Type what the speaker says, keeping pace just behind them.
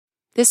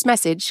This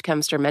message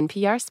comes from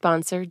NPR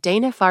sponsor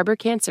Dana-Farber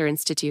Cancer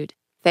Institute.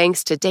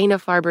 Thanks to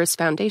Dana-Farber's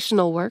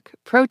foundational work,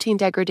 protein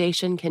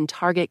degradation can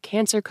target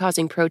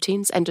cancer-causing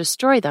proteins and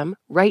destroy them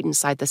right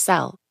inside the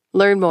cell.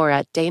 Learn more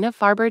at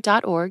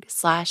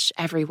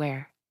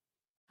danafarber.org/everywhere.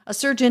 A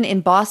surgeon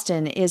in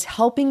Boston is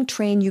helping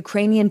train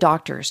Ukrainian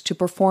doctors to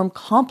perform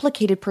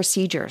complicated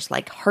procedures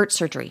like heart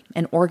surgery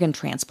and organ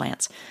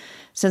transplants.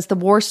 Since the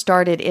war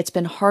started, it's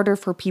been harder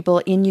for people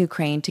in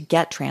Ukraine to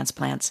get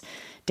transplants.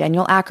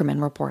 Daniel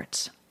Ackerman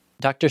reports.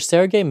 Dr.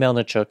 Sergei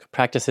Melnichuk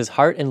practices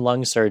heart and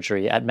lung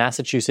surgery at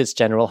Massachusetts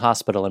General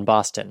Hospital in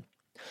Boston.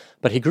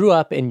 But he grew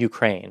up in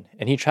Ukraine,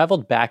 and he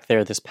traveled back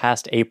there this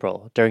past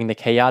April during the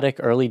chaotic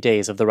early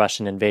days of the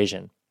Russian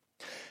invasion.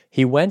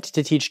 He went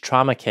to teach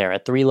trauma care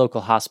at 3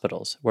 local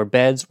hospitals, where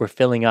beds were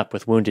filling up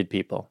with wounded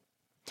people.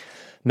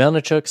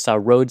 Melnichuk saw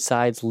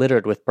roadsides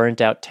littered with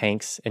burnt-out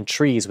tanks and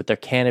trees with their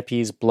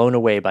canopies blown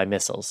away by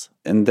missiles.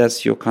 And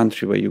that's your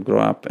country where you grow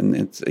up,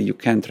 and you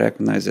can't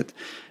recognize it.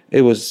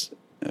 It was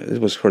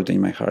hurting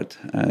my heart.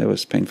 It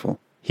was painful.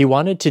 He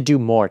wanted to do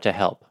more to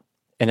help.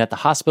 And at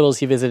the hospitals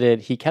he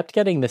visited, he kept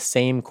getting the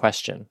same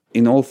question.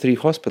 In all 3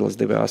 hospitals,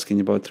 they were asking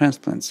about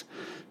transplants.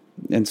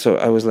 And so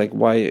I was like,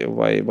 why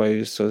are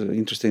you so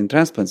interested in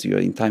transplants? You're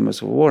in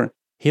times of war.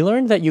 He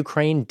learned that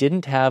Ukraine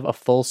didn't have a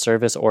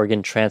full-service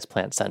organ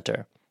transplant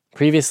center.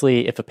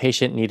 Previously, if a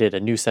patient needed a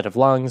new set of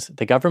lungs,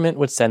 the government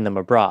would send them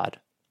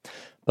abroad.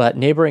 But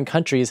neighboring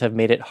countries have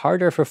made it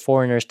harder for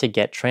foreigners to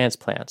get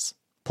transplants.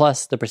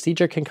 Plus, the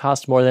procedure can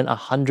cost more than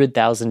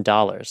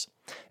 $100,000,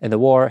 and the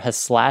war has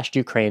slashed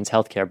Ukraine's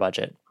healthcare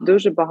budget.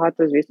 Oksana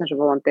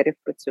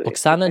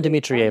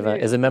Dmitrieva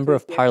is a member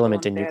of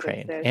parliament in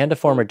Ukraine and a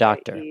former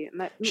doctor.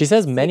 She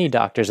says many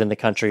doctors in the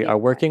country are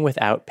working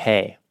without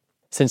pay.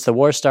 Since the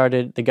war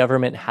started, the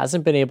government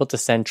hasn't been able to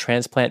send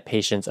transplant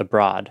patients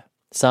abroad.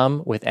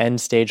 Some with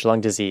end-stage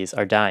lung disease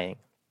are dying.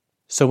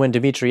 So when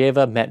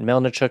Dmitrieva met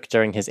Melnichuk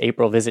during his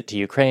April visit to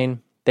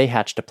Ukraine, they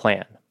hatched a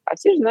plan.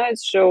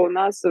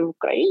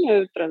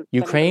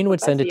 Ukraine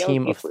would send a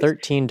team of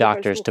 13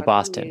 doctors to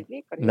Boston.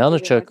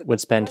 Melnichuk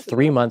would spend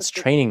 3 months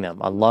training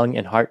them on lung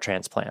and heart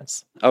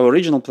transplants. Our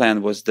original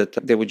plan was that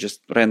they would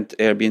just rent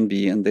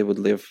Airbnb and they would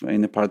live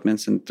in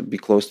apartments and be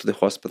close to the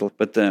hospital.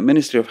 But the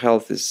Ministry of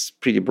Health is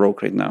pretty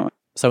broke right now.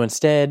 So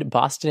instead,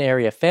 Boston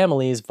area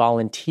families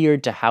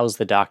volunteered to house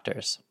the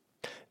doctors.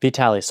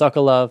 Vitaly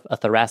Sokolov, a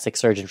thoracic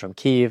surgeon from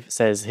Kyiv,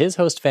 says his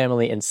host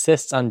family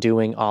insists on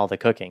doing all the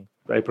cooking.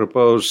 I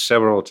proposed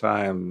several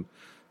times,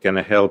 can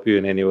I help you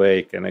in any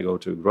way? Can I go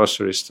to a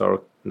grocery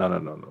store?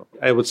 No.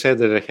 I would say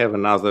that I have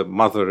another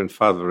mother and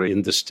father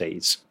in the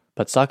States.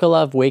 But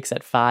Sokolov wakes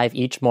at 5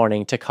 each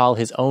morning to call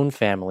his own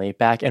family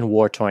back in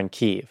war-torn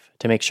Kyiv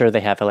to make sure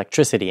they have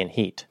electricity and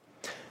heat.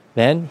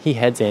 Then he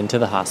heads into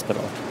the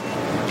hospital.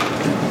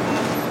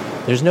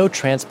 There's no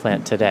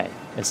transplant today.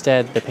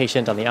 Instead, the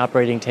patient on the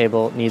operating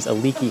table needs a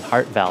leaky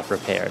heart valve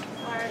repaired.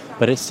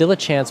 But it's still a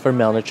chance for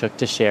Melnichuk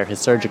to share his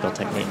surgical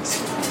techniques.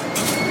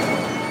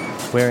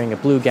 Wearing a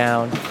blue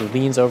gown, he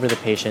leans over the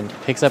patient,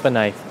 picks up a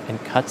knife,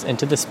 and cuts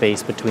into the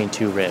space between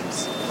 2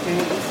 ribs.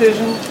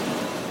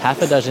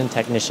 Half a dozen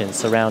technicians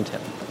surround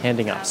him,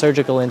 handing out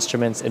surgical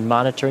instruments and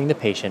monitoring the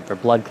patient for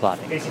blood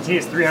clotting. ACT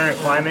is 300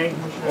 climbing,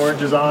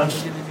 orange is on.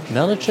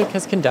 Melnichuk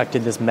has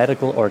conducted this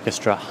medical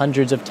orchestra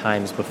hundreds of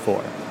times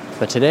before.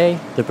 But today,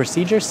 the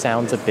procedure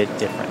sounds a bit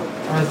different.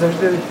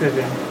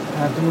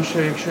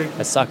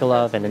 As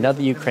Sokolov and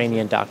another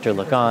Ukrainian doctor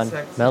look on,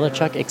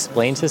 Melnichuk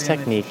explains his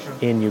technique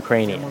in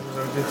Ukrainian.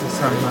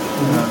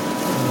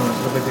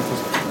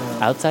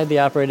 Outside the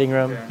operating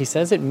room, he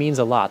says it means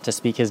a lot to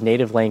speak his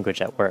native language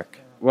at work.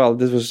 Well,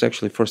 this was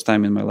actually the first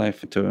time in my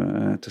life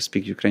to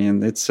speak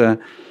Ukrainian. It's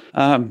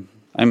I'm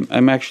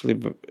actually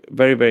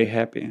very, very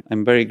happy.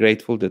 I'm very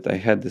grateful that I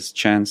had this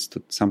chance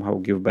to somehow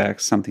give back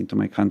something to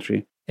my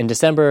country. In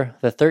December,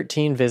 the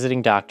 13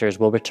 visiting doctors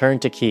will return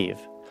to Kyiv,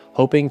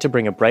 hoping to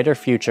bring a brighter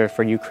future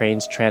for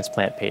Ukraine's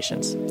transplant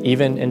patients,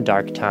 even in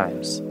dark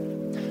times.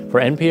 For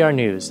NPR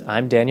News,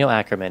 I'm Daniel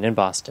Ackerman in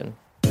Boston.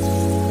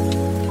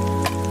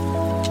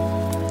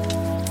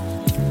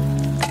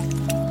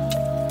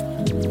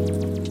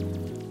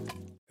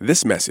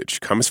 This message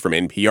comes from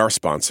NPR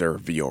sponsor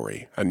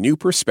Vuori, a new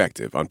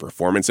perspective on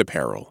performance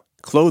apparel.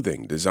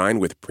 Clothing designed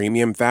with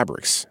premium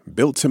fabrics,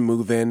 built to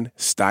move in,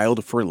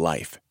 styled for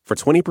life. For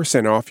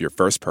 20% off your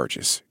first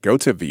purchase, go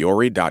to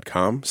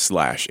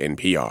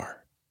vuori.com/NPR.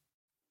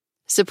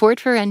 Support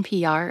for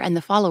NPR and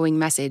the following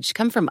message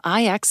come from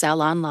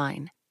IXL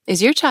Online.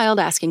 Is your child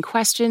asking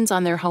questions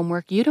on their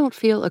homework you don't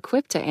feel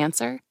equipped to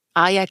answer?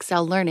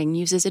 IXL Learning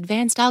uses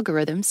advanced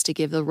algorithms to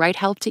give the right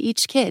help to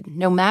each kid,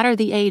 no matter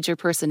the age or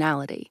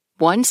personality.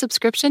 One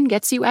subscription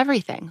gets you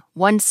everything.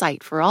 One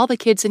site for all the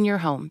kids in your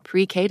home,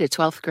 pre-K to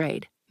 12th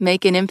grade.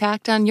 Make an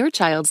impact on your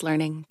child's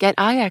learning. Get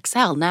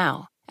IXL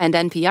now. And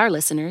NPR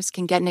listeners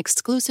can get an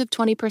exclusive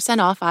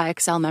 20% off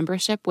IXL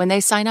membership when they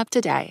sign up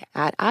today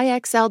at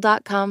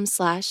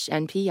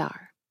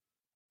IXL.com/NPR.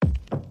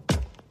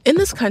 In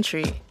this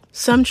country,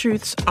 some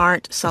truths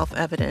aren't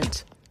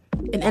self-evident.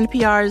 In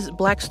NPR's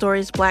Black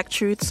Stories, Black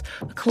Truths,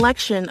 a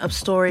collection of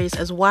stories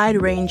as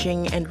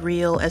wide-ranging and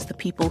real as the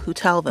people who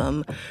tell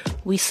them,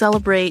 we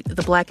celebrate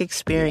the Black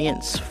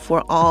experience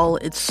for all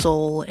its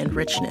soul and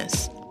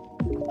richness.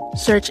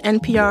 Search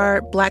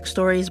NPR Black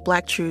Stories,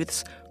 Black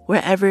Truths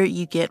wherever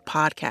you get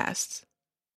podcasts.